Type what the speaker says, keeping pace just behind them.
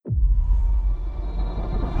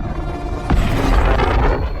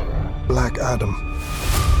Adam,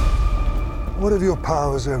 what have your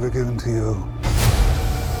powers ever given to you?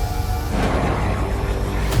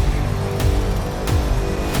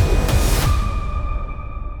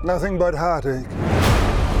 Nothing but heartache.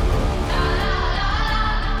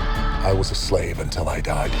 I was a slave until I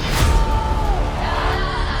died.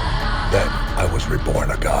 Then I was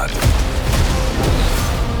reborn a god.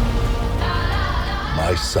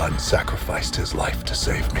 My son sacrificed his life to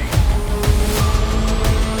save me.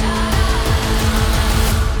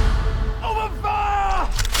 Open fire!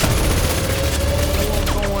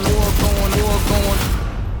 War going.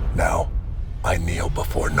 Now, I kneel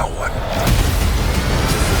before no one.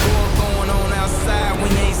 War going on outside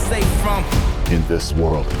when you ain't safe from. In this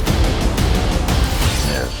world,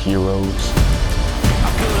 there are heroes. I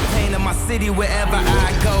feel the pain of my city wherever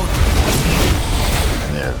I go.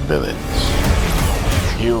 And there are villains.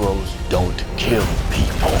 Heroes don't kill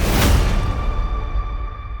people.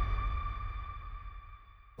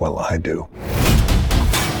 Well, I do.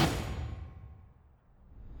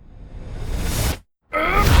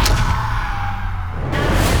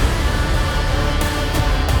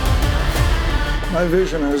 My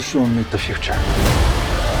vision has shown me the future.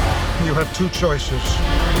 You have two choices.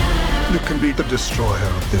 You can be the destroyer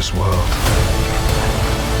of this world,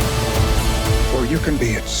 or you can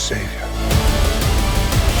be its savior.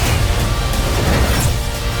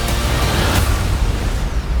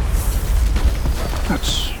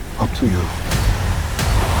 That's up to you.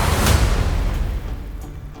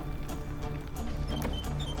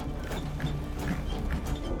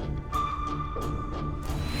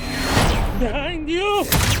 Behind you!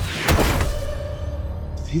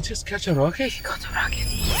 Did he just catch a rocket? He got a rocket.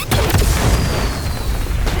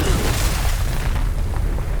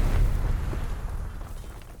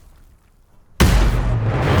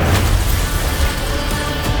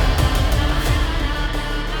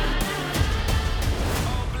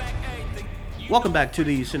 Welcome back to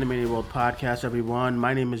the Cinemania World Podcast, everyone.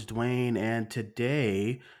 My name is Dwayne, and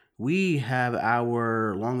today we have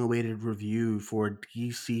our long-awaited review for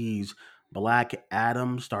DC's Black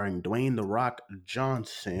Adam, starring Dwayne "The Rock"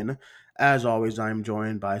 Johnson. As always, I'm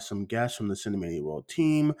joined by some guests from the Cinemania World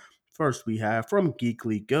team. First, we have from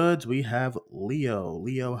Geekly Goods, we have Leo.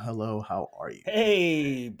 Leo, hello, how are you?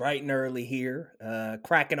 Hey, bright and early here.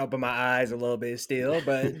 Cracking open my eyes a little bit still,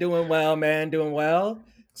 but doing well, man, doing well.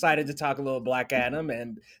 Excited to talk a little Black Adam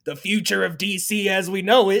and the future of DC as we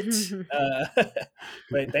know it.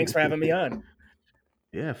 But thanks for having me on.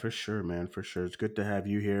 Yeah, for sure, man. For sure. It's good to have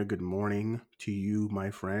you here. Good morning to you,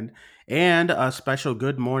 my friend. And a special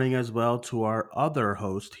good morning as well to our other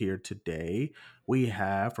host here today. We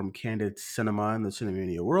have from Candid Cinema and the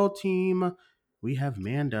Cinemania World team, we have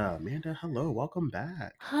Manda. Manda, hello. Welcome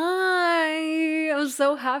back. Hi, I'm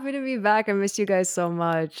so happy to be back. I missed you guys so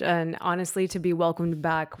much, and honestly, to be welcomed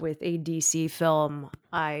back with a DC film,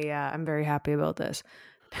 I'm very happy about this.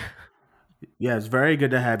 Yeah, it's very good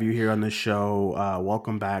to have you here on the show.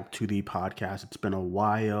 Welcome back to the podcast. It's been a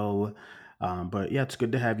while, but yeah, it's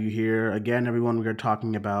good to have you here again. Everyone, we are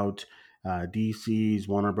talking about DC's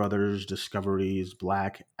Warner Brothers Discovery's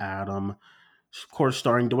Black Adam. Of course,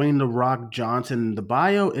 starring Dwayne "The Rock" Johnson. The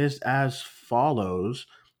bio is as follows.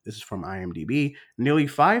 This is from IMDb. Nearly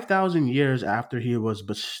 5,000 years after he was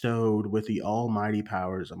bestowed with the almighty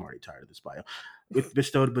powers, I'm already tired of this bio,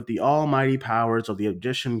 bestowed with the almighty powers of the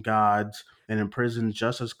Egyptian gods and imprisoned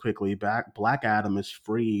just as quickly, Black Adam is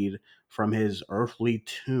freed from his earthly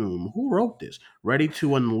tomb. Who wrote this? Ready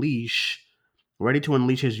to unleash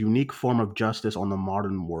his unique form of justice on the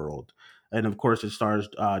modern world. And of course, it stars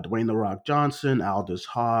Dwayne "The Rock" Johnson, Aldous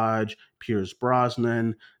Hodge, Pierce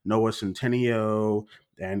Brosnan, Noah Centineo,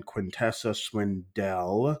 and Quintessa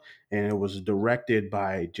Swindell. And it was directed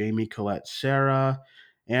by Jamie Colette Serra.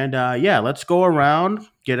 And yeah, let's go around,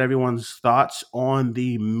 get everyone's thoughts on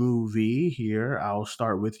the movie here. I'll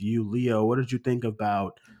start with you, Leo. What did you think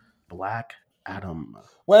about Black Adam?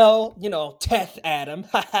 Well, Teth Adam,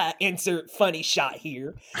 insert funny shot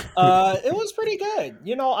here. It was pretty good.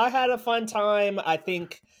 I had a fun time. I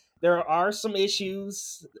think there are some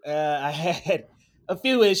issues. I had a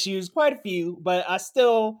few issues, quite a few, but I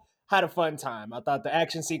still had a fun time. I thought the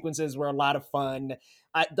action sequences were a lot of fun.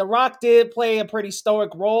 The Rock did play a pretty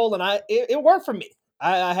stoic role, and it worked for me.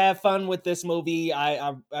 I had fun with this movie.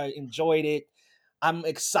 I enjoyed it. I'm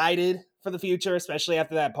excited for the future, especially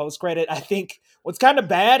after that post-credit. I think what's kind of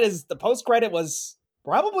bad is the post-credit was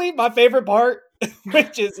probably my favorite part,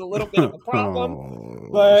 which is a little bit of a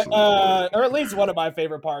problem, but or at least one of my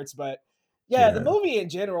favorite parts. But yeah, the movie in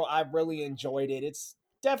general, I really enjoyed it. It's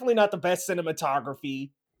definitely not the best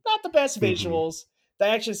cinematography, not the best visuals. The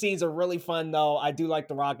action scenes are really fun, though. I do like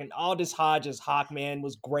The Rock, and Aldous Hodge as Hawkman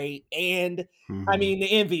was great. And I Mhm. mean,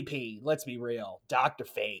 the MVP. Let's be real, Doctor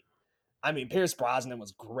Fate. I mean, Pierce Brosnan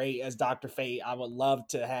was great as Doctor Fate. I would love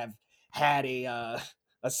to have had a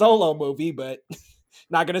solo movie, but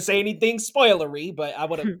not gonna say anything spoilery. But I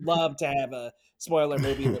would have loved to have a spoiler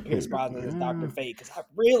movie with Pierce Brosnan as Doctor Yeah. Fate because I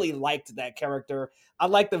really liked that character. I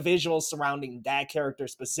like the visuals surrounding that character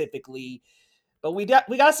specifically. But we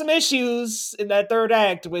got some issues in that third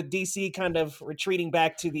act with DC kind of retreating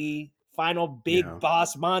back to the final big Yeah.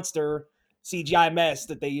 boss monster CGI mess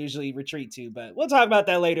that they usually retreat to. But we'll talk about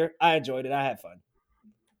that later. I enjoyed it. I had fun.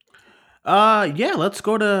 Yeah, let's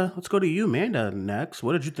go to you, Amanda, next.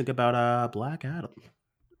 What did you think about Black Adam?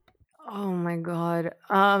 Oh my god.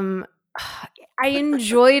 I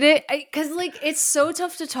enjoyed it cuz like it's so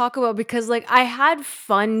tough to talk about because like I had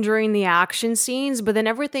fun during the action scenes, but then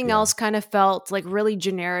everything Yeah. else kind of felt like really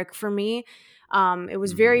generic for me. It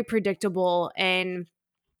was Mhm. very predictable, and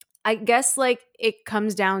I guess like it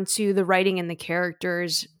comes down to the writing and the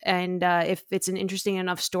characters, and if it's an interesting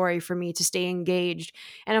enough story for me to stay engaged.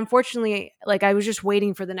 And unfortunately, like I was just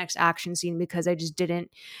waiting for the next action scene because I just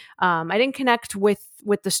didn't. I didn't connect with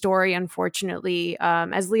the story. Unfortunately,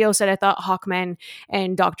 as Leo said, I thought Hawkman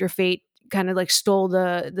and Doctor Fate kind of like stole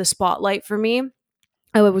the spotlight for me.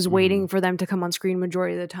 I was waiting Mhm. for them to come on screen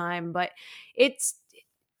majority of the time, but it's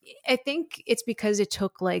I think it's because it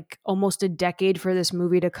took like almost a decade for this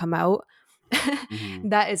movie to come out Mhm.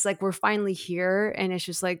 that it's like we're finally here, and it's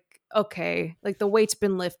just like okay, like the weight's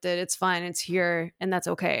been lifted, it's fine, it's here, and that's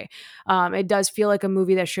okay. It does feel like a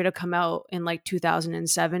movie that should have come out in like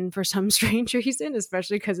 2007 for some strange reason,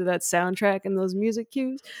 especially because of that soundtrack and those music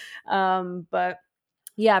cues. But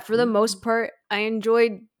yeah, for the most part, I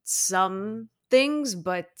enjoyed some things,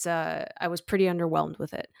 but I was pretty underwhelmed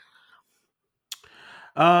with it.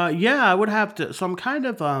 Yeah, I would have to. So I'm kind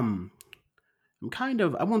of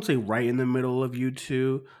I won't say right in the middle of you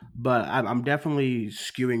two, but I'm definitely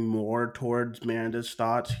skewing more towards Amanda's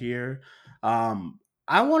thoughts here. Um,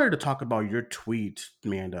 I wanted to talk about your tweet,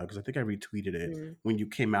 Amanda, because I think I retweeted it Mm, when you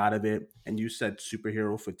came out of it, and you said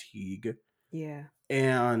superhero fatigue. yeah.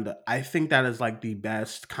 And I think that is like the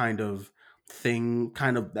best kind of thing,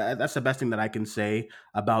 that's the best thing that I can say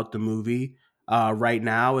about the movie right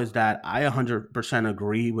now, is that I 100%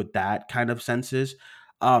 agree with that kind of senses.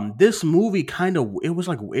 This movie kind of, it was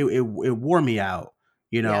like it wore me out,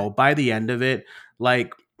 Yeah. by the end of it.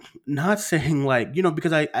 Like, not saying like,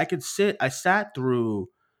 because I sat through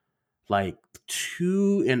like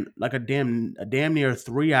two in like a damn near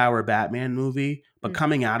 3 hour Batman movie. But Mhm.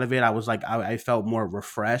 coming out of it, I was like, I felt more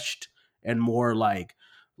refreshed and more like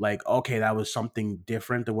okay, that was something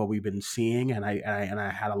different than what we've been seeing, and I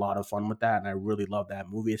had a lot of fun with that, and I really love that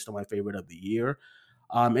movie. It's still my favorite of the year.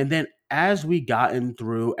 And then as we gotten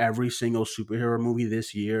through every single superhero movie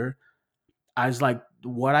this year, I was like,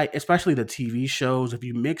 especially the TV shows, if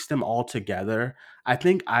you mix them all together, I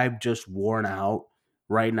think I've just worn out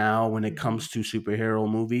right now when it Mhm. comes to superhero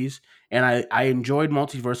movies. And I enjoyed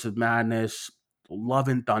Multiverse of Madness, Love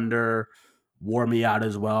and Thunder wore me out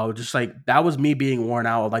as well. Just like that was me being worn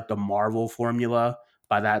out of like the Marvel formula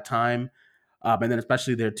by that time. And then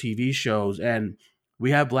especially their TV shows. And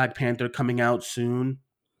we have Black Panther coming out soon,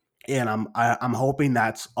 and I'm hoping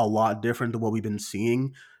that's a lot different than what we've been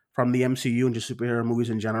seeing from the MCU and just superhero movies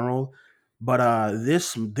in general. But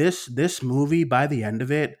this movie, by the end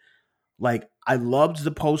of it, like I loved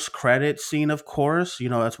the post credit scene. Of course,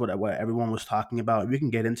 that's what everyone was talking about. We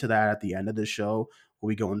can get into that at the end of the show where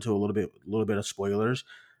we go into a little bit of spoilers.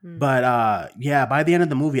 Mm. But yeah, by the end of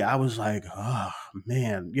the movie, I was like, oh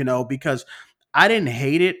man, because I didn't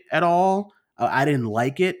hate it at all. I didn't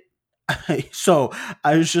like it. So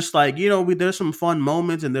I was just like, there's some fun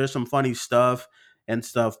moments and there's some funny stuff and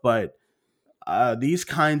stuff, but these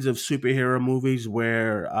kinds of superhero movies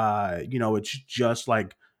where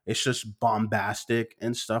it's just bombastic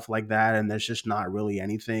and stuff like that, and there's just not really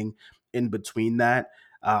anything in between that.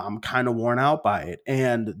 I'm kind of worn out by it,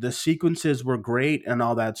 and the sequences were great and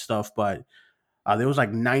all that stuff, but there was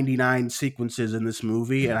like 99 sequences in this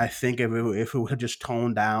movie, and I think if it would have just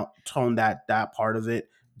toned that part of it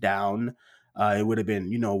down, it would have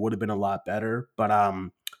been a lot better. But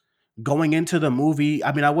going into the movie,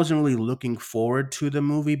 I mean, I wasn't really looking forward to the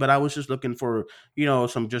movie, but I was just looking for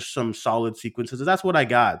some solid sequences. And that's what I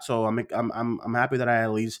got. So I'm happy that I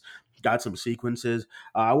at least got some sequences.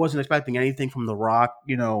 I wasn't expecting anything from The Rock.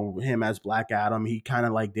 Him as Black Adam, he kind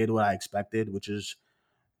of like did what I expected, which is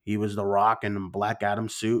he was The Rock in a Black Adam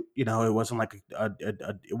suit. It wasn't like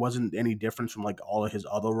it wasn't any difference from like all of his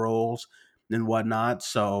other roles and whatnot.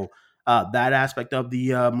 So That aspect of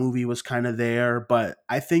the movie was kind of there, but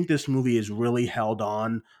I think this movie is really held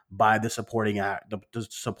on by the supporting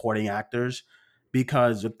actors,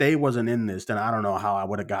 because if they wasn't in this, then I don't know how I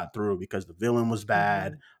would have got through, because the villain was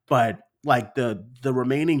bad. But like the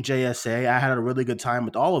remaining JSA, I had a really good time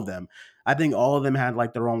with all of them. I think all of them had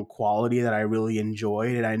like their own quality that I really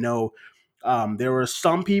enjoyed, and I know there were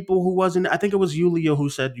some people who wasn't. I think it was you, Leo, who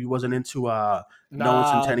said you wasn't into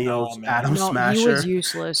Nolan Centennial's man. Adam No, Smasher. he was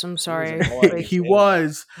useless. I'm sorry. He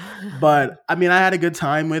was, but I mean, I had a good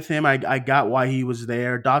time with him. I got why he was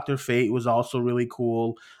there. Dr. Fate was also really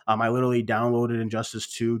cool. I literally downloaded Injustice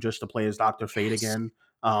 2 just to play as Dr. Fate again.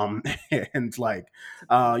 And like,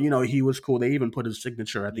 he was cool. They even put his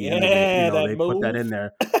signature at the end of it. They put that in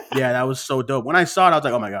there. Yeah, that was so dope. When I saw it, I was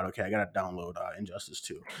like, oh my God, okay, I gotta download Injustice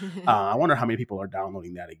 2. I wonder how many people are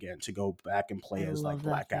downloading that again to go back and play as like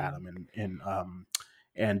Black Adam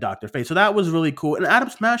and Dr. Fate. So that was really cool. And Adam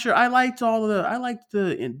Smasher, I liked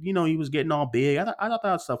the he was getting all big. I thought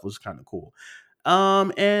that stuff was kind of cool.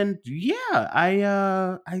 And yeah,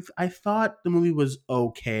 I thought the movie was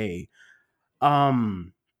okay.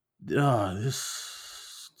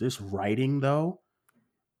 This writing though,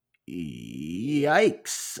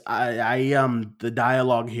 yikes. The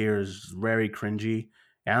dialogue here is very cringy.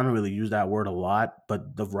 I don't really use that word a lot,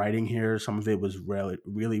 but the writing here, some of it was really,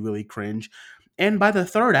 really, really cringe. And by the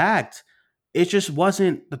third act, it just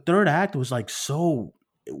wasn't. The third act was like so.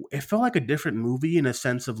 It felt like a different movie in a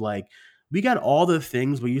sense of like, we got all the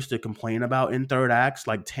things we used to complain about in third acts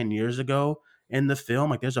like 10 years ago in the film.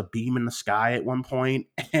 Like there's a beam in the sky at one point,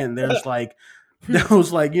 and there's like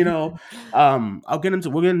those like we'll get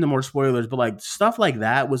into more spoilers, but like stuff like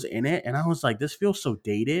that was in it, and I was like, this feels so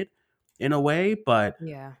dated in a way. But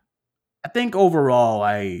Yeah. I think overall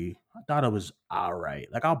I thought it was all right.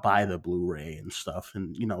 Like I'll buy the Blu-ray and stuff,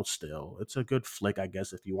 and still it's a good flick, I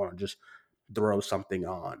guess, if you want to just throw something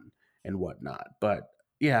on and whatnot. But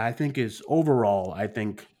yeah, I think overall I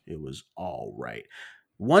think it was all right.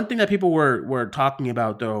 One thing that people were talking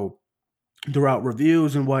about though throughout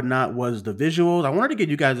reviews and whatnot was the visuals. I wanted to get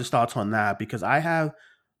you guys' thoughts on that, because I have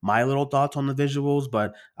my little thoughts on the visuals,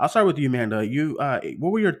 but I'll start with you, Amanda. You,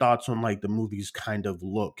 what were your thoughts on like the movie's kind of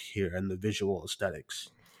look here and the visual aesthetics?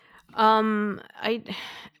 I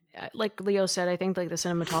like Leo said, I think like the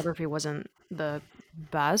cinematography wasn't the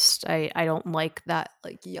best. I don't like that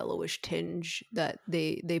like yellowish tinge that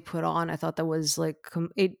they put on. I thought that was like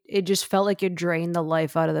it just felt like it drained the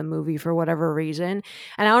life out of the movie for whatever reason.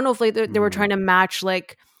 And I don't know if like they were trying to match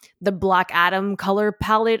like the Black Adam color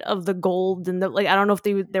palette of the gold and the like. I don't know if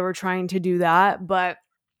they were trying to do that, but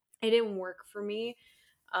it didn't work for me.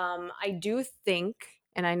 I do think,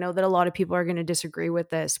 and I know that a lot of people are going to disagree with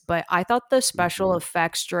this, but I thought the special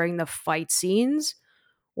effects during the fight scenes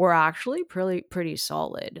were actually pretty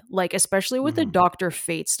solid. Like especially with the Dr.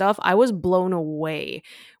 Fate stuff, I was blown away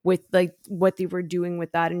with like what they were doing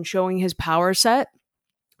with that and showing his power set.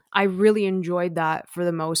 I really enjoyed that for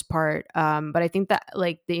the most part. But I think that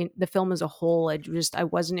like the film as a whole, I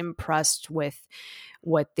wasn't impressed with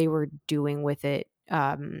what they were doing with it.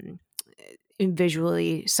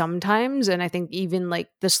 Visually sometimes, and I think even like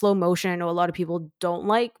the slow motion, I know a lot of people don't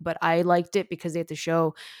like, but I liked it because they had to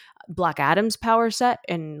show Black Adam's power set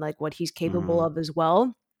and like what he's capable of as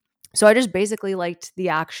well. So I just basically liked the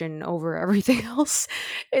action over everything else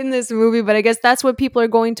in this movie. But I guess that's what people are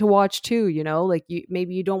going to watch too, like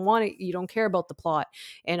maybe you don't want it, you don't care about the plot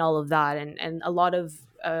and all of that, and a lot of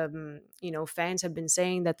fans have been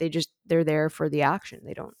saying that they're there for the action.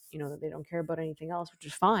 They don't they don't care about anything else, which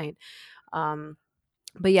is fine.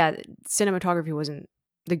 But yeah, cinematography wasn't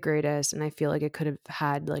the greatest, and I feel like it could have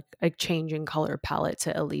had like a change in color palette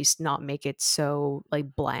to at least not make it so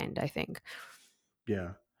like bland, I think.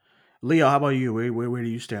 Yeah. Leo, how about you? Where do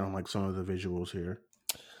you stand on like some of the visuals here?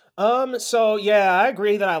 So yeah, I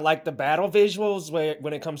agree that I like the battle visuals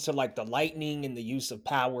when it comes to like the lightning and the use of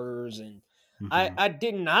powers, and I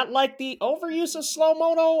did not like the overuse of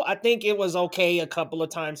slow-mo though. I think it was okay a couple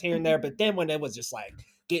of times here and there, but then when it was just like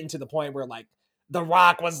getting to the point where like The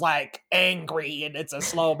Rock was like angry and it's a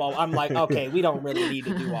slow-mo, I'm like, okay, we don't really need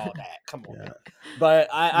to do all that. Come on. Yeah. But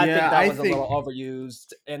I think that was a little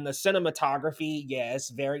overused. And the cinematography,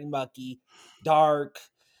 yes, very mucky, dark,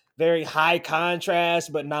 very high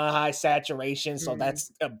contrast, but not high saturation. So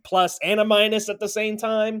that's a plus and a minus at the same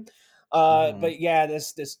time. But yeah,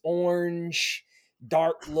 this orange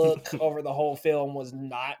dark look over the whole film was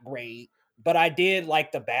not great. But I did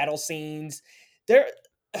like the battle scenes.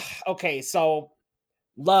 Okay, so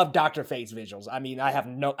love Dr. Fate's visuals. I mean, I have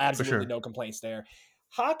absolutely no complaints there.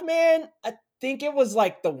 Hawkman, think it was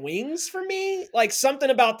like the wings for me. Like something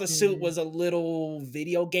about the suit Mm. was a little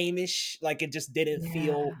video game-ish. Like it just didn't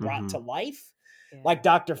feel brought to life like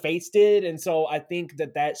Dr. Fates did. And so I think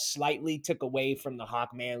that slightly took away from the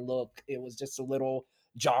Hawkman look. It was just a little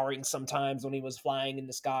jarring sometimes when he was flying in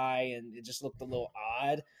the sky, and it just looked a little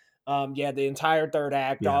odd. The entire third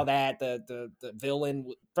act, all that, the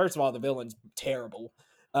villain, first of all, the villain's terrible.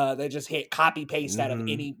 They just hit copy paste out of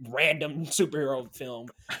any random superhero film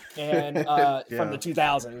and from the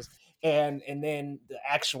 2000s. And then the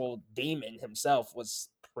actual demon himself was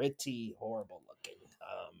pretty horrible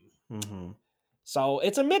looking. So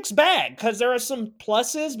it's a mixed bag because there are some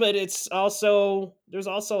pluses, but there's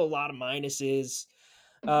also a lot of minuses.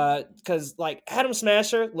 Because like Atom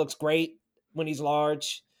Smasher looks great when he's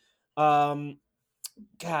large.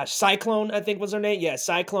 Cyclone, I think was her name. Yeah,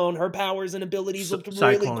 Cyclone. Her powers and abilities looked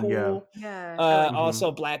really cool. Yeah.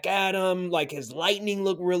 Also Black Adam, like his lightning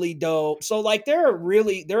looked really dope. So like there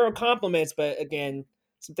are compliments, but again,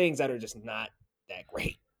 some things that are just not that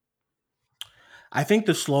great. I think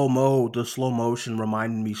the slow motion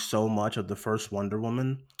reminded me so much of the first Wonder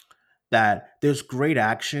Woman that there's great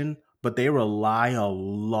action, but they rely a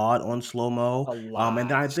lot on slow mo. And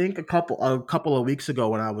then I think a couple of weeks ago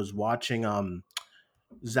when I was watching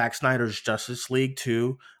Zack Snyder's Justice League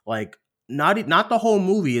 2, like not the whole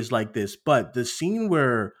movie is like this, but the scene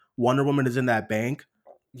where Wonder Woman is in that bank,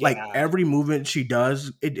 like every movement she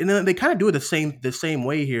does, and they kind of do it the same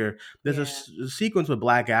way here. There's a sequence with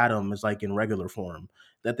Black Adam is like in regular form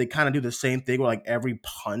that they kind of do the same thing where like every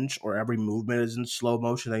punch or every movement is in slow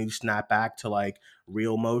motion, then you snap back to like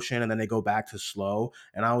real motion, and then they go back to slow.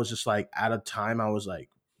 And I was just like, at a time, I was like,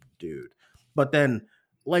 dude. But then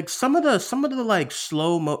like some of the like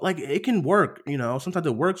slow mo, like it can work, sometimes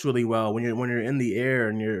it works really well when you're in the air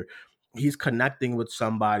and he's connecting with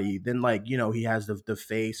somebody, then like he has the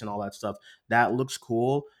face and all that stuff that looks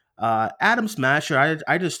cool. Atom Smasher,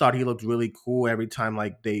 I just thought he looked really cool every time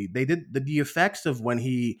like they did the effects of when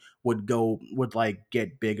he would like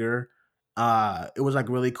get bigger. It was like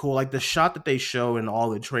really cool, like the shot that they show in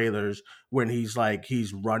all the trailers when he's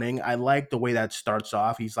running. I like the way that starts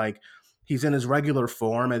off. He's in his regular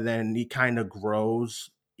form and then he kind of grows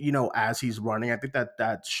as he's running. I think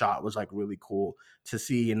that shot was like really cool to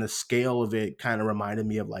see, and the scale of it kind of reminded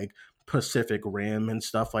me of like Pacific Rim and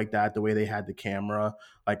stuff like that, the way they had the camera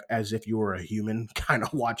like as if you were a human kind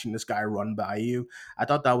of watching this guy run by you. I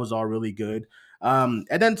thought that was all really good. And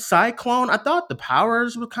then Cyclone, I thought the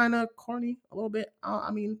powers were kind of corny a little bit.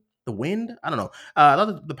 The wind, I don't know. I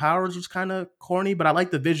thought the powers was kind of corny, but I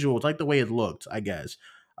like the visuals, I like the way it looked, I guess.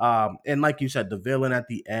 And like you said, the villain at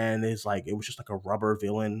the end is like, it was just like a rubber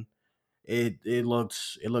villain. It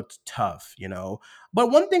looked tough,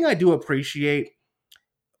 But one thing I do appreciate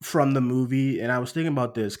from the movie, and I was thinking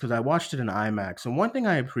about this because I watched it in IMAX, and one thing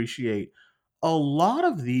I appreciate, a lot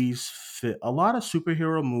of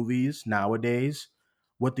superhero movies nowadays,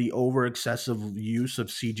 with the over excessive use of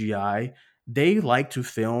CGI, they like to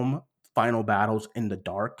film final battles in the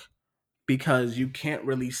dark because you can't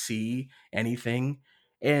really see anything.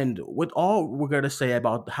 And with all we're going to say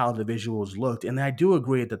about how the visuals looked, and I do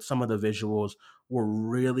agree that some of the visuals were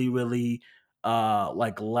really, really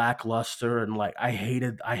like lackluster, and like I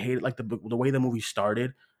hated like the way the movie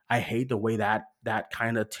started. I hate the way that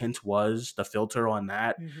kind of tint was, the filter on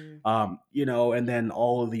that. And then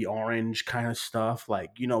all of the orange kind of stuff,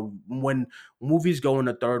 like, when movies go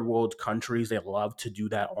into third world countries, they love to do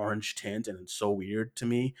that orange tint, and it's so weird to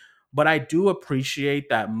me. But I do appreciate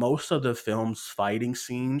that most of the film's fighting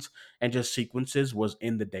scenes and just sequences was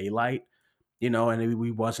in the daylight, and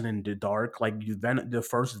we wasn't in the dark. Like the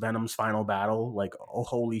first Venom's final battle, like, oh,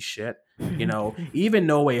 holy shit, even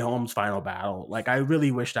No Way Home's final battle. Like, I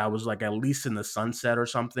really wish that was like at least in the sunset or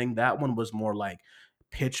something. That one was more like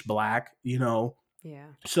pitch black, Yeah.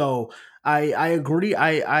 So I agree.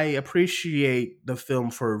 I appreciate the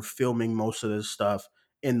film for filming most of this stuff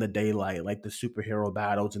in the daylight, like the superhero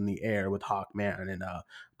battles in the air with Hawkman and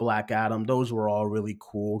Black Adam. Those were all really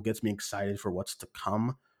cool. Gets me excited for what's to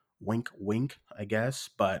come. Wink, wink, I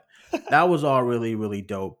guess. But that was all really, really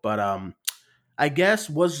dope. But I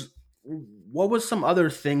guess what was some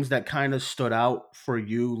other things that kind of stood out for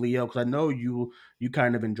you, Leo? Because I know you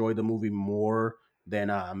kind of enjoyed the movie more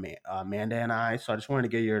than Amanda and I. So I just wanted to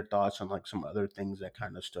get your thoughts on like some other things that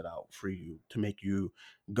kind of stood out for you to make you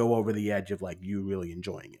go over the edge of like you really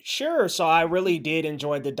enjoying it. Sure. So I really did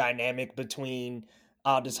enjoy the dynamic between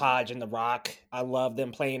Aldous Hodge and The Rock. I love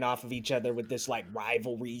them playing off of each other with this like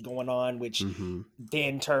rivalry going on, which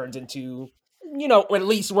then turns into, or at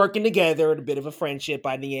least working together and a bit of a friendship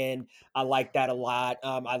by the end. I like that a lot.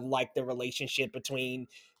 I like the relationship between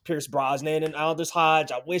Pierce Brosnan and Aldous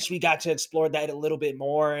Hodge. I wish we got to explore that a little bit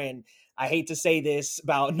more. And I hate to say this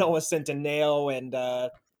about Noah Centineo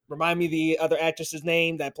and remind me the other actress's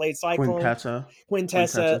name that played Cyclone.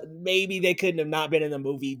 Quintessa. Maybe they couldn't have not been in the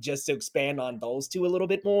movie just to expand on those two a little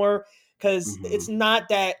bit more. Because it's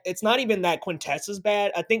not even that Quintessa's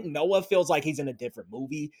bad. I think Noah feels like he's in a different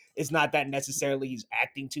movie. It's not that necessarily he's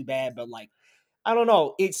acting too bad, but like, I don't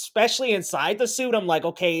know, especially inside the suit, I'm like,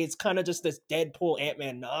 okay, it's kind of just this Deadpool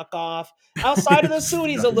Ant-Man knockoff. Outside of the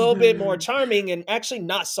suit, he's a little bit more charming and actually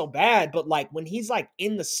not so bad. But like when he's like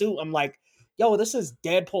in the suit, I'm like, yo, this is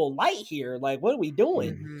Deadpool light here. Like, what are we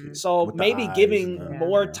doing? So maybe giving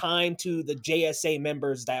more time to the JSA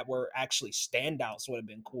members that were actually standouts would have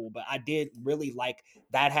been cool. But I did really like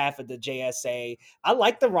that half of the JSA. I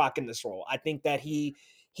like The Rock in this role. I think that he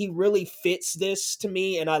really fits this to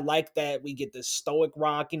me, and I like that we get this stoic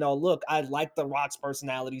Rock. You know, look, I like The Rock's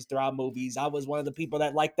personalities throughout movies. I was one of the people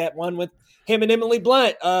that liked that one with him and Emily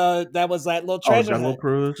Blunt. That was that little treasure Jungle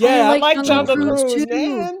Cruise. Yeah, I like Jungle Cruise,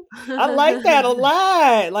 man. I like that a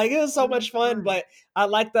lot. Like, it was so much fun, but I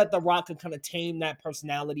like that The Rock could kind of tame that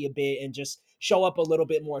personality a bit and just show up a little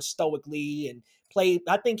bit more stoically and play.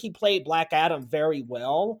 I think he played Black Adam very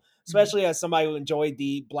well. Especially as somebody who enjoyed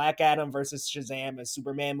the Black Adam versus Shazam and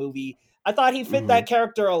Superman movie. I thought he fit that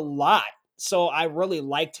character a lot. So I really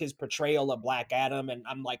liked his portrayal of Black Adam, and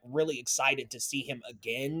I'm like really excited to see him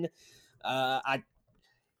again. I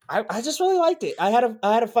just really liked it. I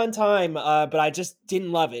had a fun time, but I just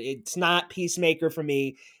didn't love it. It's not Peacemaker for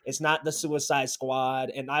me. It's not the Suicide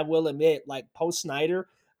Squad. And I will admit, like, post Snyder,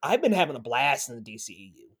 I've been having a blast in the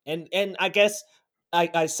DCEU. And I guess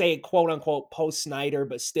I say quote unquote post Snyder,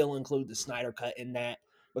 but still include the Snyder cut in that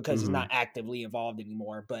because he's not actively involved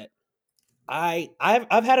anymore. But I've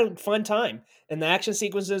had a fun time, and the action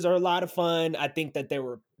sequences are a lot of fun. I think that they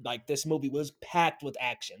were like, this movie was packed with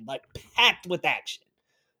action.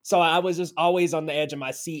 So I was just always on the edge of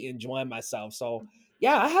my seat enjoying myself. So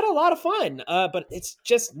yeah, I had a lot of fun, but it's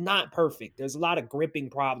just not perfect. There's a lot of gripping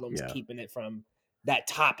problems keeping it from that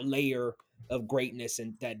top layer of greatness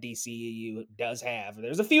and that DCEU does have.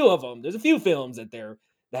 There's a few of them. There's a few films that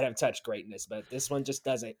have touched greatness, but this one just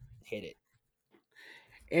doesn't hit it.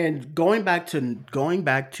 And going back to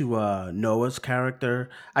Noah's character,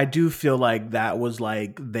 I do feel like that was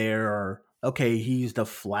like he's the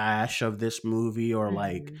Flash of this movie, or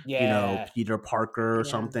like you know, Peter Parker or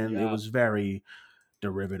something. It was very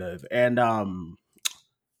derivative, and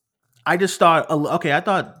I just thought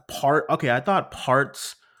I thought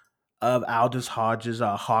parts of Aldous Hodge's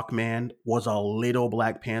Hawkman was a little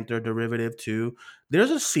Black Panther derivative too. There's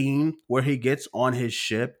a scene where he gets on his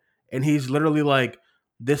ship and he's literally like,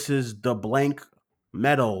 this is the blank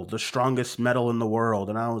metal, the strongest metal in the world.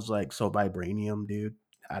 And I was like, so vibranium, dude?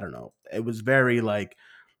 I don't know. It was very like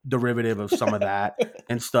derivative of some of that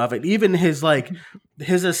and stuff. And even his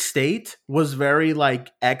estate was very like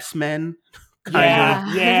X-Men kind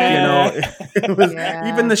of. Yeah. You know, it was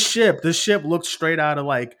even the ship looked straight out of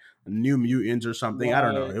like New Mutants or something. Right. I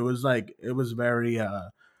don't know. It was very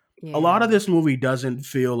a lot of this movie doesn't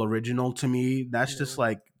feel original to me. That's just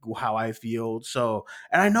like how I feel. So,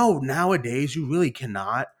 and I know nowadays you really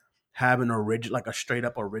cannot have an original, like a straight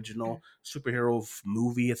up original superhero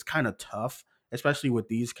movie. It's kind of tough, especially with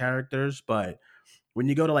these characters. But when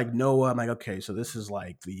you go to like Noah, I'm like, okay, so this is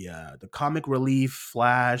like the comic relief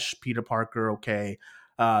Flash, Peter Parker. Okay.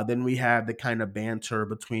 Then we have the kind of banter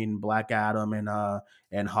between Black Adam and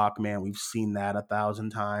Hawkman. We've seen that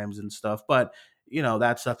 1,000 times and stuff, but you know,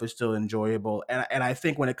 that stuff is still enjoyable. And I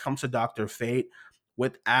think when it comes to Dr. Fate,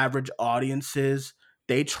 with average audiences,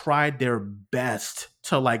 they tried their best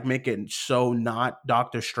to like make it so not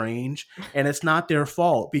Doctor Strange, and it's not their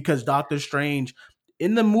fault because Doctor Strange,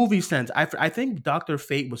 in the movie sense, I think Dr.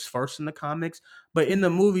 Fate was first in the comics, but in the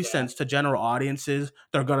movie sense, to general audiences,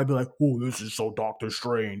 they're gonna be like, "Oh, this is so Doctor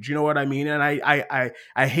Strange." You know what I mean? And I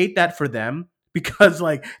hate that for them because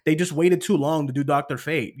like they just waited too long to do Dr.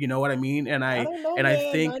 Fate. You know what I mean? And I don't know, and man,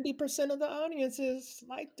 I think 90% of the audiences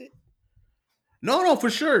liked it. No, for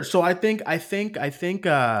sure. So I think like if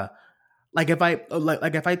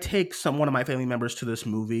I take one of my family members to this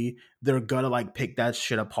movie, they're gonna like pick that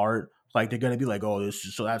shit apart. Like they're gonna be like, "Oh,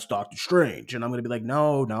 that's Doctor Strange," and I'm gonna be like,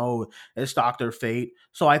 "No, it's Dr. Fate."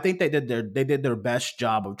 So I think they did their best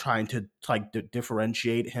job of trying to like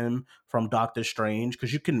differentiate him from Doctor Strange,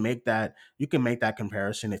 because you can make that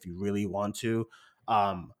comparison if you really want to.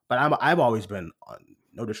 But I've always been,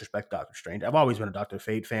 no disrespect to Doctor Strange, I've always been a Dr.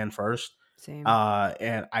 Fate fan first. Same.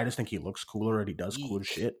 And I just think he looks cooler and he does cool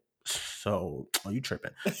shit. So, you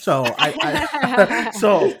tripping? So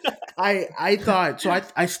I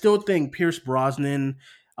still think Pierce Brosnan.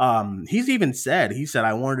 He's even said,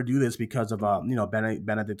 I wanted to do this because of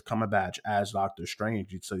Benedict Cumberbatch as Doctor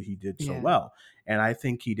Strange. So he did so well, and I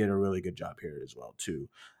think he did a really good job here as well too.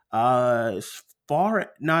 As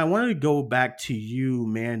far now, I wanted to go back to you,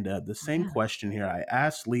 Manda. The same question here. I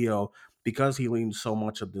asked Leo because he leans so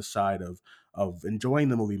much of the side of enjoying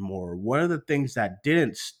the movie more. What are the things that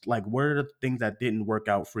didn't like? What are the things that didn't work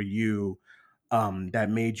out for you? That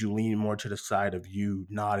made you lean more to the side of you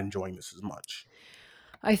not enjoying this as much?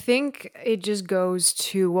 I think it just goes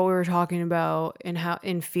to what we were talking about and how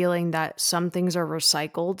in feeling that some things are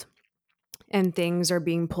recycled and things are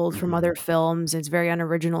being pulled from other films. It's very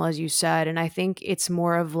unoriginal, as you said. And I think it's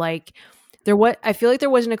more of like I feel like there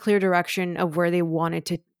wasn't a clear direction of where they wanted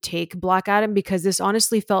to take Black Adam, because this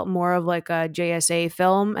honestly felt more of like a JSA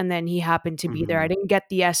film, and then he happened to be there. I didn't get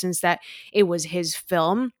the essence that it was his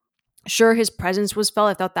film. Sure, his presence was felt.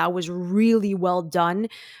 I thought that was really well done.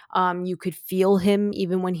 You could feel him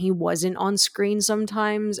even when he wasn't on screen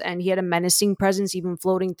sometimes, and he had a menacing presence even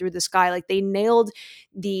floating through the sky. Like, they nailed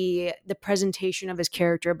the presentation of his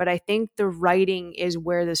character, but I think the writing is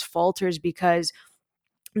where this falters, because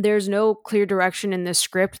there's no clear direction in this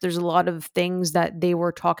script. There's a lot of things that they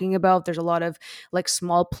were talking about. There's a lot of like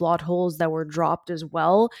small plot holes that were dropped as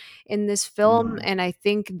well in this film, and I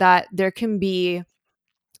think that there can be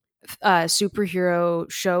superhero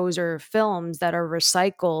shows or films that are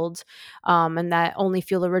recycled, and that only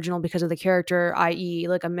feel original because of the character, i.e.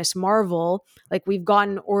 like a Miss Marvel. Like, we've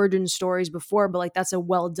gotten origin stories before, but like that's a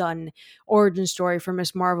well done origin story for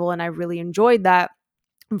Miss Marvel, and I really enjoyed that,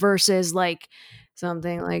 versus like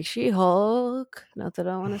something like She-Hulk. Not that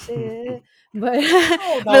I want to say it, but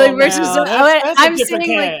Oh, but no, like versus now. That's a I'm different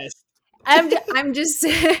saying like cast. I'm just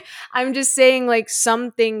I'm just saying, like,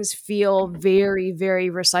 some things feel very,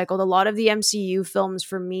 very recycled. A lot of the MCU films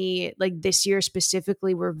for me, like this year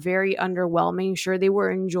specifically, were very underwhelming. Sure, they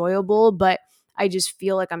were enjoyable, but I just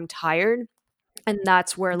feel like I'm tired. And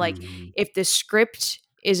that's where, like, if the script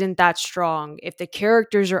isn't that strong, if the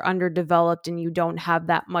characters are underdeveloped and you don't have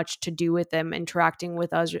that much to do with them interacting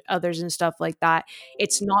with others and stuff like that,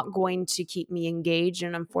 it's not going to keep me engaged.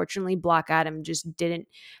 And unfortunately, Black Adam just didn't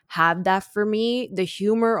have that for me. The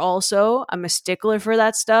humor also, I'm a stickler for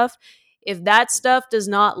that stuff. If that stuff does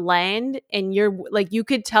not land, and you're like, you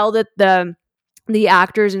could tell that the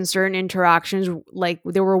actors in certain interactions, like,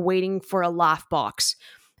 they were waiting for a laugh box.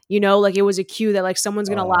 Like, it was a cue that like someone's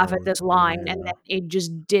gonna laugh at this line, and then it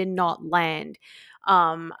just did not land.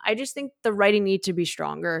 I just think the writing needs to be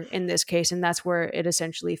stronger in this case, and that's where it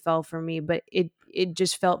essentially fell for me. But it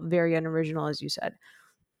just felt very unoriginal, as you said.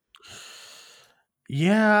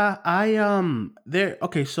 Yeah,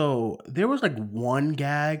 so there was like one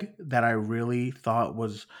gag that I really thought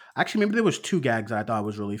was, actually, maybe there was two gags that I thought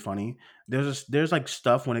was really funny. There's like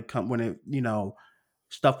stuff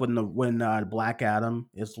stuff when Black Adam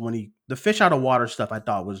is, when the fish out of water stuff, I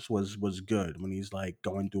thought was good, when he's like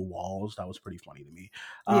going through walls. That was pretty funny to me.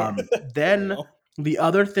 Yeah. Then the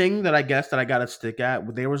other thing that I guess that I got to stick at,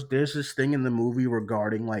 there's this thing in the movie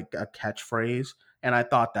regarding like a catchphrase, and I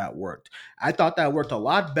thought that worked. I thought that worked a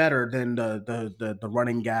lot better than the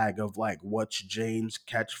running gag of like, what's Jane's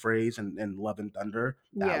catchphrase in Love and Thunder.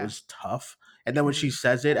 That was tough. And then when she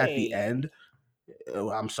says it at the end,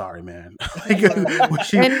 I'm sorry, man. Like, when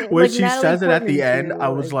she Natalie says it at the Portman end, too, I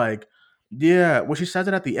was like, yeah. When she says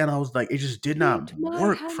it at the end, I was like, it just did not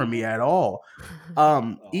work for me at all.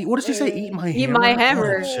 What did she say? Eat my Eat hammer. my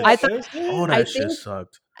hammer. I thought That shit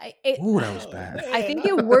sucked. that was bad. I think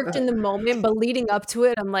it worked in the moment, but leading up to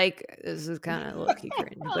it, I'm like, this is kind of low key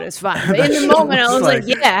cringe, but it's fine. But in the moment, I was like,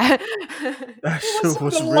 yeah. That It shit was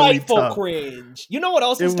was some really delightful tough. cringe. You know what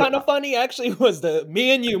else was kind of funny? Actually, was the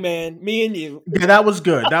me and you, man. Me and you. Yeah, that was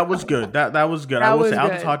good. That was good. That was good. I That will was say,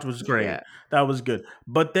 good. Alta was great. Yeah. That was good.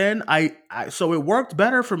 But then so it worked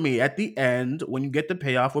better for me at the end when you get the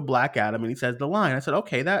payoff with Black Adam and he says the line. I said,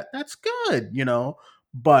 okay, that's good,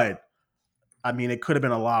 But I mean, it could have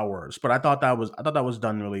been a lot worse. But I thought that was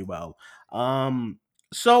done really well.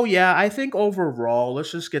 So yeah, I think overall,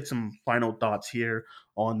 let's just get some final thoughts here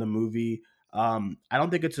on the movie. I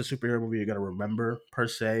don't think it's a superhero movie you're gonna remember per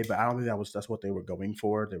se, but I don't think that's what they were going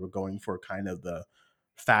for. They were going for kind of the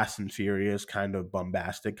Fast and Furious, kind of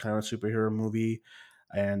bombastic kind of superhero movie.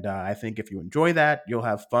 And I think if you enjoy that, you'll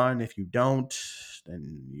have fun. If you don't,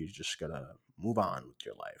 then you just gotta move on with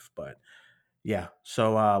your life. But yeah,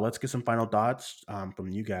 so let's get some final thoughts from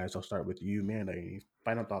you guys. I'll start with you, man. Any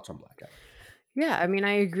final thoughts on Black Adam? Yeah, I mean,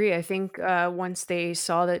 I agree. I think once they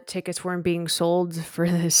saw that tickets weren't being sold for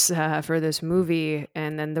this movie,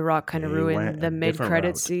 and then The Rock kind of They went ruined a the mid different credit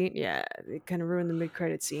route. scene. Yeah, it kind of ruined the mid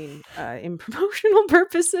credit scene in promotional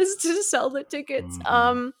purposes to sell the tickets.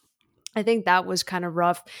 Hmm. I think that was kind of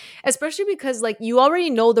rough, especially because like you already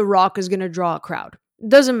know The Rock is going to draw a crowd.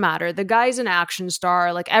 Doesn't matter. The guy's an action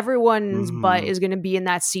star. Like everyone's butt Hmm. is going to be in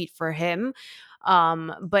that seat for him.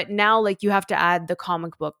 But now like you have to add the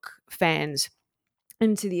comic book fans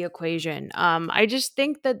into the equation. I just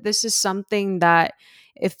think that this is something that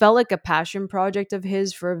it felt like a passion project of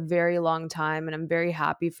his for a very long time, and I'm very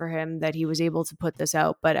happy for him that he was able to put this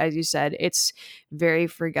out. But as you said, it's very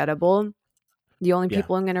forgettable. The only Yeah.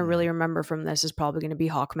 people I'm going to Yeah. really remember from this is probably going to be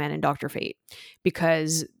Hawkman and Doctor Fate,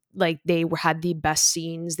 because like had the best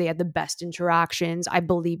scenes, they had the best interactions. I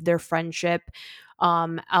believe their friendship.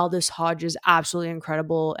 Aldous Hodge is absolutely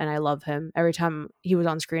incredible, and I love him. Every time he was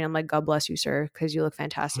on screen, I'm like, God bless you, sir, because you look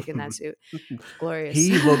fantastic in that suit. Glorious.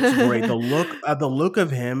 He looks great. The look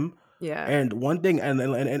of him, Yeah. and one thing,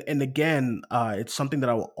 and again, it's something that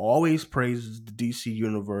I will always praise the DC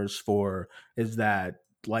universe for is that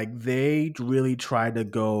like they really try to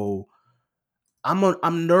go.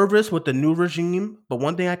 I'm nervous with the new regime, but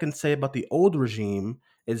one thing I can say about the old regime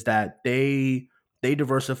is that they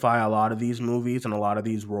diversify a lot of these movies and a lot of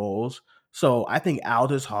these roles. So I think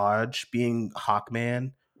Aldous Hodge being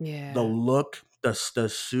Hawkman, the Yeah. look, the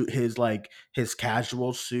suit, his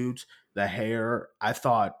casual suit, the hair, I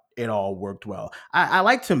thought it all worked well. I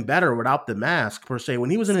liked him better without the mask per se. When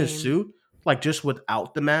he was in his Same. suit, like just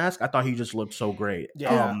without the mask, I thought he just looked so great.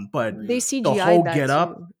 Yeah, But They agreed. the CGI'd whole that get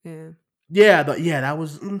up, too. Yeah. yeah, that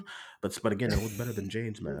was. But again, it was better than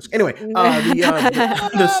Jane's mask. Anyway,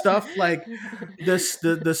 the stuff like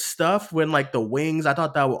the stuff when like the wings, I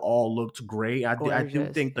thought that all looked great. I do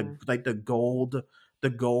Gorgeous. think Yeah. the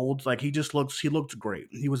gold, like he looked great.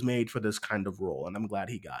 He was made for this kind of role, and I'm glad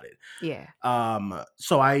he got it. Yeah.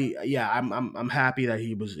 So I'm happy that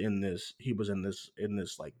he was in this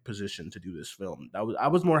like position to do this film. I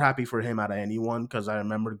was more happy for him out of anyone, because I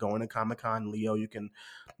remember going to Comic-Con. Leo, you can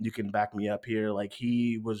back me up here. Like,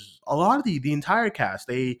 he was a lot of the entire cast,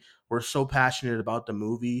 they were so passionate about the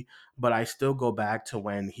movie, but I still go back to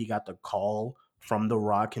when he got the call from The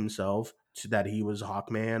Rock himself that he was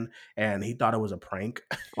Hawkman, and he thought it was a prank.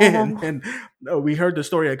 and Oh. and we heard the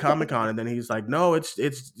story at Comic-Con, and then he's like, no, it's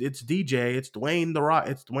DJ, it's Dwayne The Rock,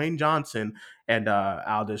 it's Dwayne Johnson. And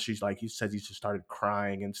Aldous, he says he just started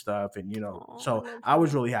crying and stuff, and Oh, I so love I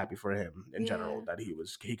was him. really happy for him in Yeah. general that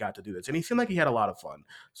he got to do this, and he seemed like he had a lot of fun.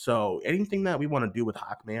 So anything that we want to do with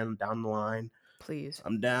Hawkman down the line, Please.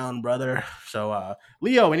 I'm down, brother. So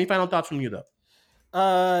Leo, any final thoughts from you though?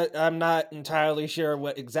 I'm not entirely sure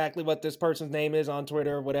what this person's name is on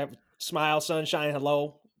Twitter or whatever. Smile, sunshine,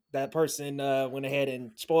 hello. That person went ahead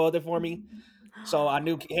and spoiled it for me. So I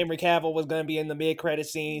knew Henry Cavill was going to be in the mid credit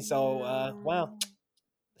scene. So wow.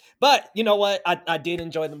 But you know what? I did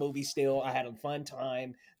enjoy the movie still. I had a fun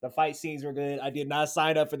time. The fight scenes were good. I did not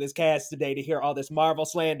sign up for this cast today to hear all this Marvel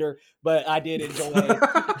slander, but I did enjoy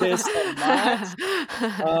this a lot.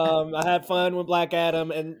 I had fun with Black Adam,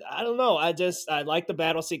 and I don't know. I like the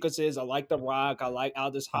battle sequences. I like The Rock. I like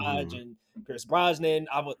Aldous Hodge Mhm. and Pierce Brosnan.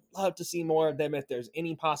 I would love to see more of them. If there's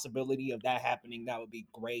any possibility of that happening, that would be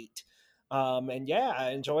great. And yeah,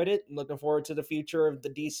 I enjoyed it. Looking forward to the future of the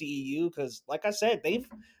DCEU because, like I said,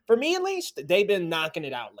 for me at least, they've been knocking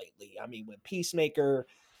it out lately. I mean, with Peacemaker,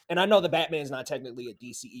 and I know the Batman's not technically a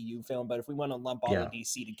DCEU film, but if we want to lump all Yeah. of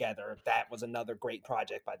DC together, that was another great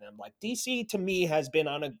project by them. Like, DC to me has been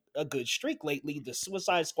on a good streak lately. The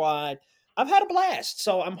Suicide Squad, I've had a blast.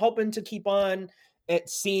 So I'm hoping to keep on at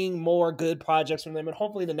seeing more good projects from them, and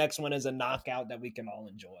hopefully the next one is a knockout that we can all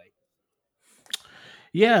enjoy.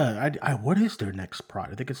 Yeah, what is their next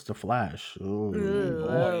product? I think it's the Flash. Oh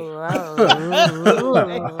boy.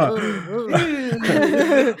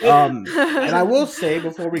 And I will say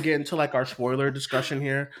before we get into like our spoiler discussion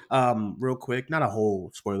here, real quick, not a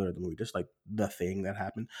whole spoiler of the movie, just like the thing that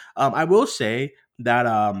happened. I will say that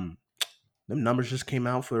the numbers just came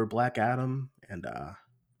out for Black Adam, and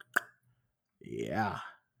yeah,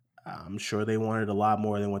 I'm sure they wanted a lot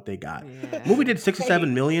more than what they got. Yeah. Movie did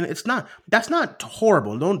 67 million. That's not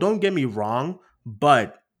horrible. Don't get me wrong,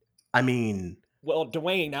 but I mean, Well,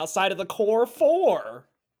 Dwayne, outside of the core 4,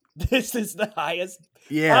 this is the highest.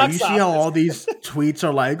 yeah, Box you see how office. all these tweets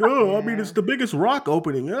are like, oh, I mean, Yeah. it's the biggest Rock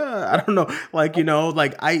opening. I don't know, like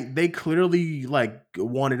they clearly like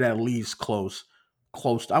wanted at least close.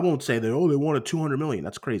 I won't say that. Oh, they wanted 200 million.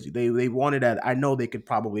 That's crazy. They wanted at. I know they could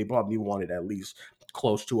probably wanted at least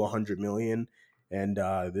close to 100 million. And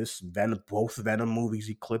both Venom movies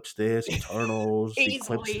eclipsed this. Eternals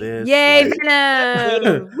eclipsed Easily. this. Yay, Like,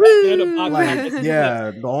 Venom! Venom Woo! apocalypse.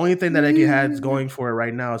 yeah, the only thing that it has going for it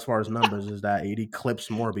right now, as far as numbers, is that it eclipsed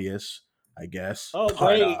Morbius, I guess. Oh, But,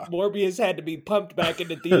 great. Morbius had to be pumped back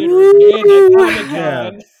into theaters and at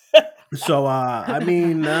Comic-Con. so I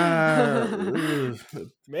mean,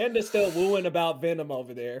 Amanda's still wooing about Venom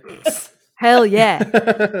over there. Hell yeah.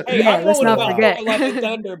 Hey, Yeah, I'm let's wooing not about forget. Thor Love and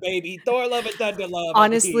Thunder, baby. Thor Love and Thunder love. over here.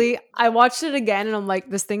 Honestly, I watched it again and I'm like,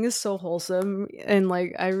 this thing is so wholesome and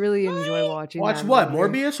like I really enjoy watching watch that what?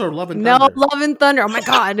 movie. Morbius or Love and No, Thunder? Love and Thunder. Oh my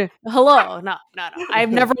god. Hello. No. I've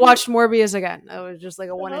never watched Morbius again. That was just like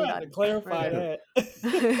a one and I had to done. clarify Right.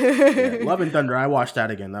 that. Yeah, Love and Thunder. I watched that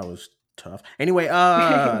again. That was tough. Anyway,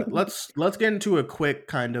 let's get into a quick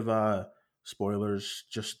kind of spoilers,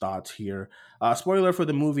 just thoughts here. Spoiler for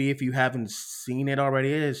the movie if you haven't seen it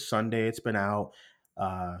already. It is Sunday. It's been out.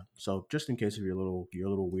 So just in case if you're a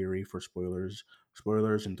little weary for spoilers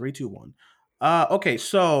in 3, 2, 1. Okay,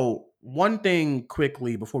 so one thing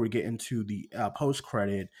quickly before we get into the post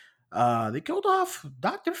credit. They killed off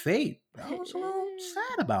Dr. Fate. I was a little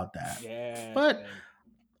sad about that. Yeah. But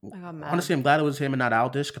I got mad. honestly, I'm glad it was him and not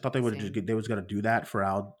Aldis. I thought they Same. they was gonna do that for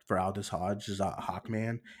Aldis Hodge as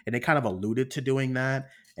Hawkman, and they kind of alluded to doing that.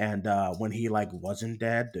 And when he like wasn't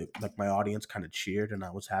dead, like my audience kind of cheered, and I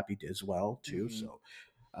was happy as well too. Mhm. So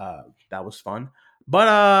that was fun.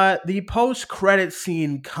 But the post credit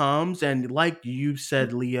scene comes, and like you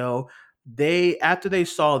said, Leo, after they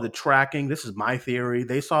saw the tracking, this is my theory,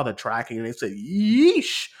 they saw the tracking and they said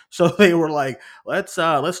yeesh. So they were like, let's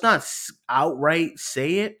not outright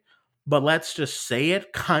say it, but let's just say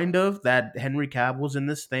it, kind of, that Henry Cavill's in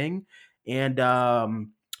this thing. And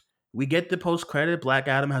we get the post credit. Black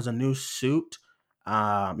Adam has a new suit. He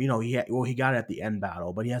got it at the end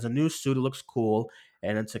battle, but he has a new suit. It looks cool,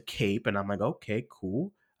 and it's a cape. And I'm like, okay,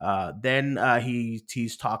 cool. Then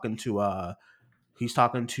he's talking to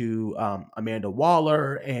Amanda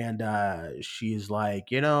Waller, and she's like,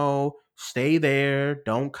 stay there,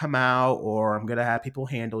 don't come out, or I'm gonna have people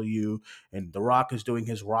handle you. And The Rock is doing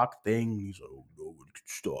his Rock thing. He's like, oh, no one can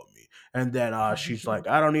stop me. And then she's like,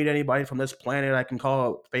 I don't need anybody from this planet. I can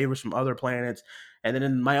call favors from other planets. And then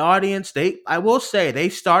in my audience, I will say, they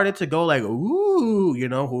started to go like, ooh,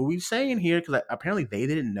 who are we saying here? Because apparently they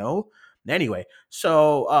didn't know. Anyway,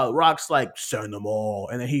 so Rock's like, send them all.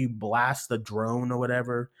 And then he blasts the drone or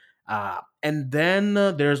whatever. And then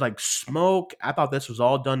there's like smoke. I thought this was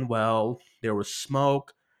all done well. There was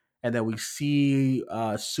smoke. And then we see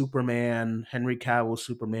Superman, Henry Cavill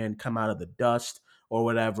Superman, come out of the dust or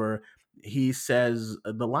whatever. He says,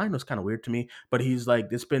 the line was kind of weird to me, but he's like,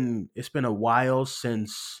 it's been a while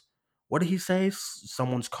since, what did he say?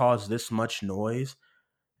 Someone's caused this much noise.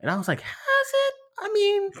 And I was like, has it? I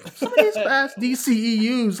mean, some of these past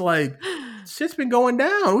DCEUs, like, shit's been going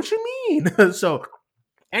down. What you mean? So,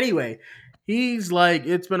 anyway, he's like,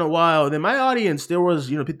 it's been a while. Then my audience, there was,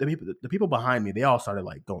 the people behind me, they all started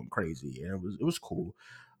like going crazy, and it was cool.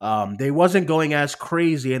 They wasn't going as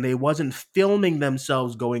crazy, and they wasn't filming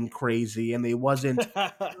themselves going crazy, and they wasn't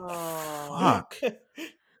fuck.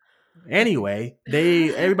 Anyway,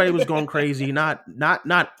 everybody was going crazy. Not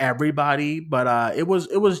everybody, but it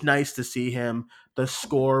was nice to see him. The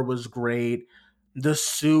score was great. The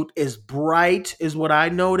suit is bright, is what I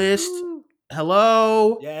noticed.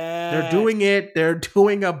 Hello, Yeah. they're doing it. They're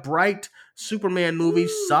doing a bright Superman movie.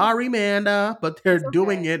 Sorry, Manda, but they're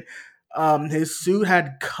doing it. His suit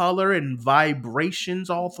had color and vibrations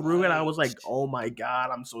all through it. I was like, oh my god,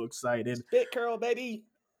 I'm so excited. Spit curl, baby.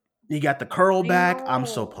 He got the curl back. I'm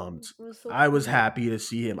so know. pumped. It was so I was cool. happy to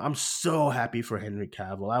see him. I'm so happy for Henry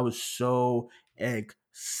Cavill. I was so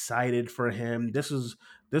excited for him. This was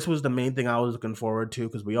the main thing I was looking forward to,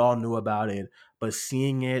 because we all knew about it. But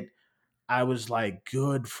seeing it, I was like,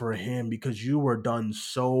 good for him, because you were done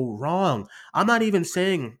so wrong. I'm not even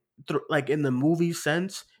saying like in the movie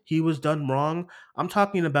sense he was done wrong. I'm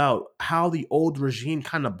talking about how the old regime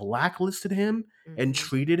kind of blacklisted him and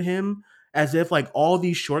treated him as if like all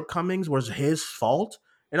these shortcomings was his fault.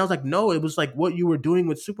 And I was like, no, it was like what you were doing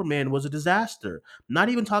with Superman was a disaster. Not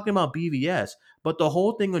even talking about BVS, but the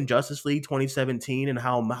whole thing on Justice League 2017 and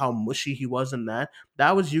how mushy he was in that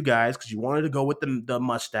was you guys, because you wanted to go with the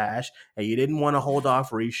mustache and you didn't want to hold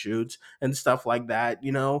off reshoots and stuff like that,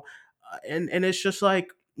 and it's just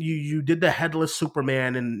like you did the headless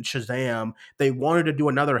Superman in Shazam. They wanted to do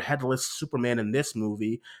another headless Superman in this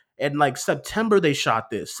movie, and like September they shot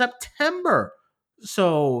this. September.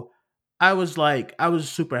 So I was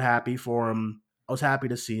super happy for him. I was happy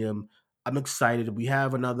to see him. I'm excited. We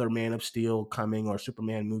have another Man of Steel coming, or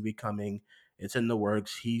Superman movie coming. It's in the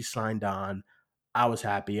works. He signed on. I was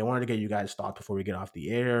happy. I wanted to get you guys' thoughts before we get off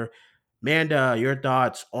the air. Manda, your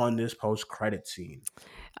thoughts on this post-credit scene?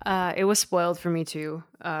 It was spoiled for me too.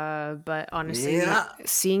 But honestly, Yeah.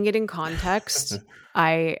 seeing it in context,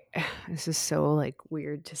 I this is so like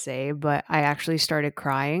weird to say, but I actually started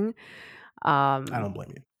crying. I don't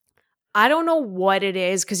blame you. I don't know what it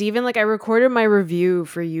is because even like I recorded my review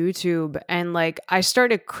for YouTube and like I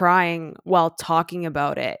started crying while talking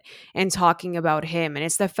about it and talking about him. And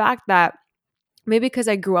it's the fact that maybe because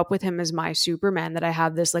I grew up with him as my Superman that I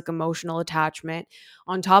have this like emotional attachment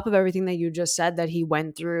on top of everything that you just said that he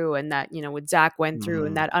went through and that, you know, what Zach went through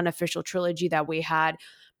and that unofficial trilogy that we had.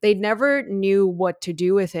 They never knew what to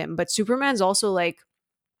do with him. But Superman's also like,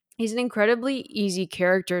 he's an incredibly easy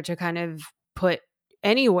character to kind of put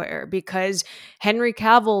anywhere because Henry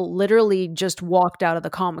Cavill literally just walked out of the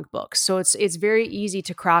comic books. So it's very easy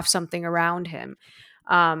to craft something around him.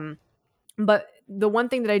 But the one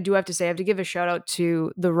thing that I do have to say, I have to give a shout out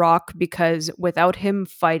to The Rock because without him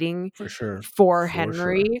fighting For sure. for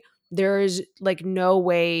Henry, there is like no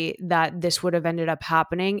way that this would have ended up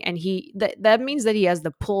happening. And that means that he has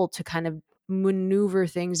the pull to kind of maneuver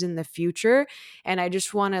things in the future. And I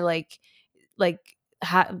just want to like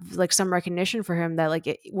have like some recognition for him that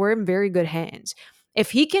like we're in very good hands.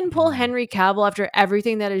 If he can pull Henry Cavill after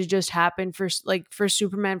everything that has just happened for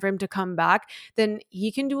Superman, for him to come back, then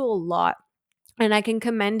he can do a lot. And I can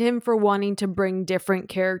commend him for wanting to bring different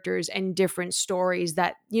characters and different stories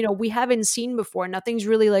that, you know, we haven't seen before. Nothing's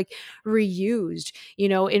really like reused, you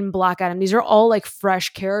know, in Black Adam. These are all like fresh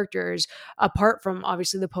characters apart from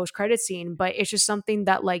obviously the post-credit scene, but it's just something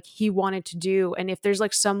that like he wanted to do. And if there's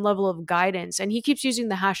like some level of guidance, and he keeps using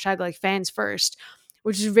the hashtag like fans first,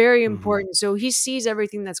 which is very important. So he sees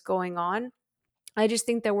everything that's going on. I just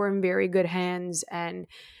think that we're in very good hands, and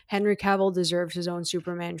Henry Cavill deserves his own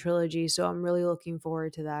Superman trilogy. So I'm really looking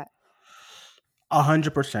forward to that.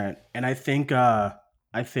 100%. And I think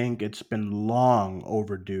it's been long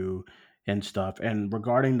overdue and stuff. And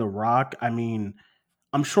regarding The Rock, I mean,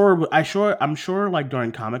 I'm sure like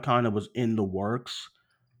during Comic-Con it was in the works.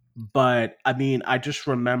 But I mean, I just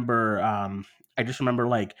remember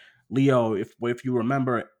like Leo, if you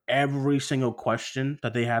remember, every single question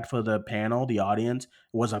that they had for the panel, the audience,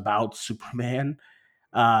 was about Superman.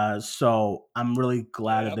 So I'm really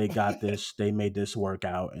glad that they got this, they made this work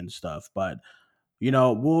out and stuff. But you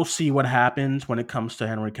know, we'll see what happens when it comes to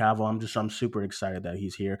Henry Cavill. I'm super excited that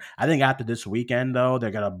he's here. I think after this weekend, though,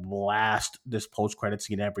 they're gonna blast this post-credit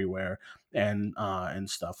scene everywhere and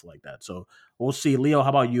stuff like that. So we'll see. Leo, how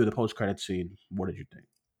about you? The post-credit scene. What did you think?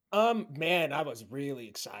 Man, I was really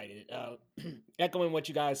excited. Echoing what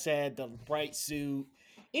you guys said, the bright suit.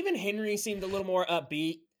 Even Henry seemed a little more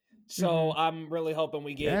upbeat. So I'm really hoping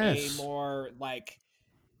we get a more like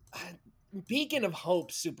beacon of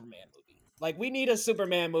hope Superman movie. Like we need a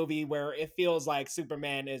Superman movie where it feels like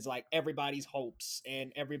Superman is like everybody's hopes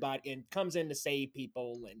and everybody and comes in to save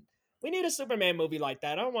people. And we need a Superman movie like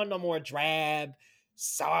that. I don't want no more drab,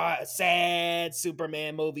 sad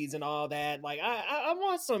Superman movies and all that. Like I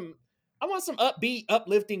want some upbeat,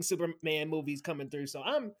 uplifting Superman movies coming through. So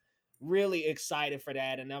I'm really excited for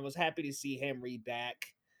that, and I was happy to see Henry back.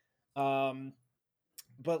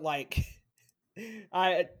 But like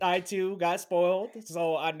I too got spoiled,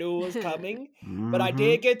 so I knew it was coming. But I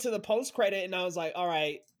did get to the post credit, and I was like, all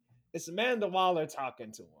right, it's Amanda Waller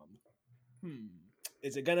talking to him.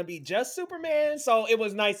 Is it gonna be just Superman? So it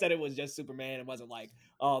was nice that it was just Superman. It wasn't like,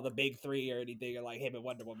 oh, the big three or anything, or like him and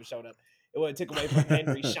Wonder Woman showed up. It would take away from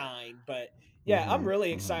Henry's shine. But yeah, I'm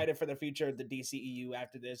really excited for the future of the DCEU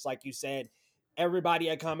after this. Like you said, everybody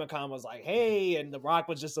at Comic-Con was like, hey, and The Rock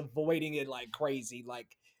was just avoiding it like crazy. Like,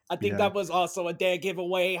 I think that was also a dead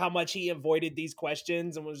giveaway how much he avoided these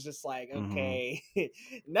questions and was just like, okay,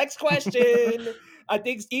 next question. I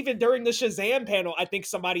think even during the Shazam panel, I think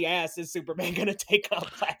somebody asked, is Superman going to take up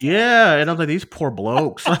Black Adam? Yeah, and I was like, these poor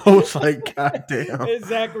blokes. I was like, God damn. And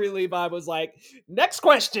Zachary Levi was like, next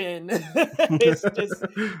question. It's just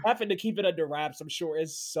having to keep it under wraps, I'm sure,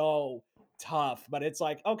 is so tough. But it's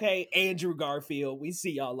like, okay, Andrew Garfield, we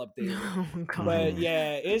see y'all up there. Oh, but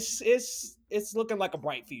yeah, it's looking like a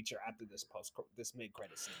bright future after this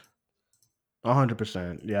mid-credit scene.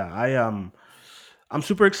 100%. Yeah, I'm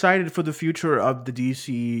super excited for the future of the DC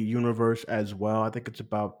universe as well. I think it's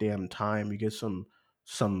about damn time we get some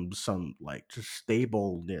like just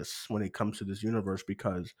stableness when it comes to this universe,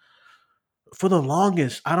 because for the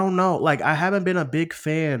longest, I don't know, like I haven't been a big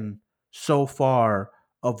fan so far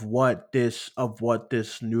of what this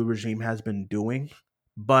new regime has been doing,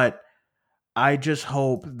 but I just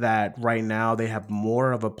hope that right now they have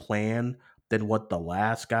more of a plan than what the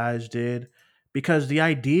last guys did, because the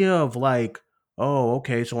idea of like, oh,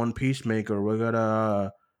 okay, so on Peacemaker, we're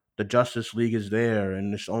gonna the Justice League is there,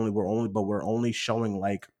 and we're only showing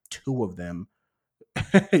like two of them.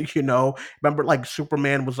 You know, remember like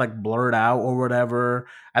Superman was like blurred out or whatever.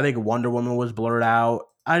 I think Wonder Woman was blurred out.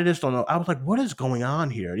 I just don't know. I was like, what is going on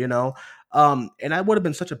here? You know, and that would have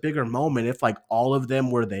been such a bigger moment if like all of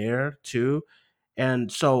them were there too.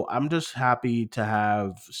 And so I'm just happy to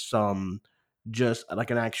have some just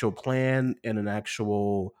like an actual plan and an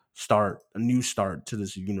actual start, a new start to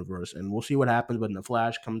this universe. And we'll see what happens when the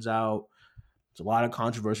Flash comes out. There's a lot of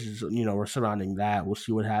controversies, you know, surrounding that. We'll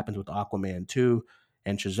see what happens with Aquaman 2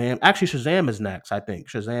 and Shazam. Actually, Shazam is next, I think.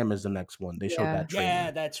 Shazam is the next one. They showed that trailer.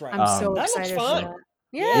 Yeah, that's right. I'm so that looks excited for fun. that.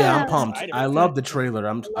 Yeah, I'm Yeah. pumped. Excited I about love that. the trailer.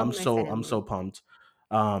 I'm I love my I'm so family. pumped.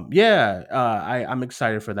 I'm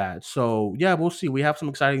excited for that. So yeah, we'll see. We have some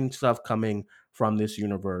exciting stuff coming from this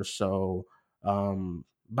universe. So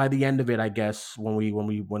by the end of it, I guess when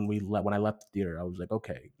I left the theater, I was like,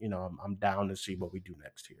 okay, you know, I'm down to see what we do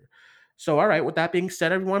next here. So all right, with that being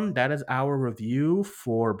said, everyone, that is our review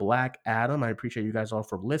for Black Adam. I appreciate you guys all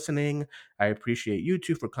for listening. I appreciate you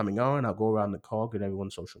two for coming on. I'll go around the call, get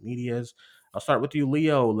everyone's social medias. I'll start with you,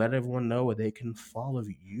 Leo. Let everyone know where they can follow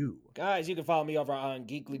you. Guys, you can follow me over on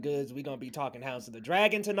Geekly Goods. We're going to be talking House of the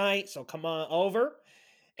Dragon tonight, so come on over.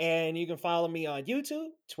 And you can follow me on YouTube,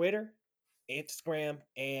 Twitter, Instagram,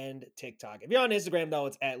 and TikTok. If you're on Instagram, though,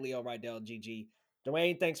 it's at Leo Rydell GG.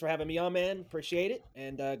 Dwayne, thanks for having me on, man. Appreciate it.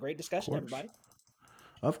 And great discussion, everybody.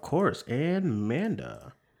 Of course. And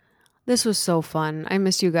Manda. This was so fun. I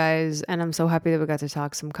miss you guys, and I'm so happy that we got to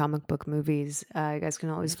talk some comic book movies. You guys can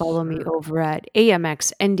always follow me over at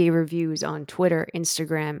AMX ND Reviews on Twitter,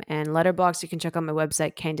 Instagram, and Letterboxd. You can check out my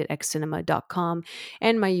website, candidxcinema.com,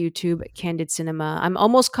 and my YouTube, Candid Cinema. I'm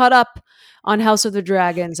almost caught up on House of the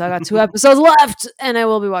Dragon, so I got 2 episodes left, and I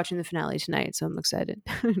will be watching the finale tonight, so I'm excited.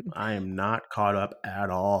 I am not caught up at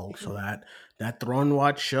all. So that Throne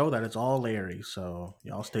Watch show, that is all Larry. So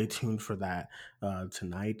y'all stay tuned for that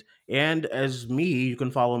tonight. And as me, you can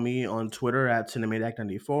follow me on Twitter at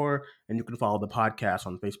Cinemaniac94, and you can follow the podcast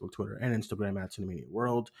on Facebook, Twitter, and Instagram at Cinemaniac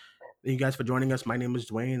World. Thank you guys for joining us. My name is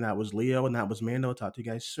Dwayne. That was Leo, and that was Mando. Talk to you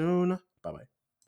guys soon. Bye-bye.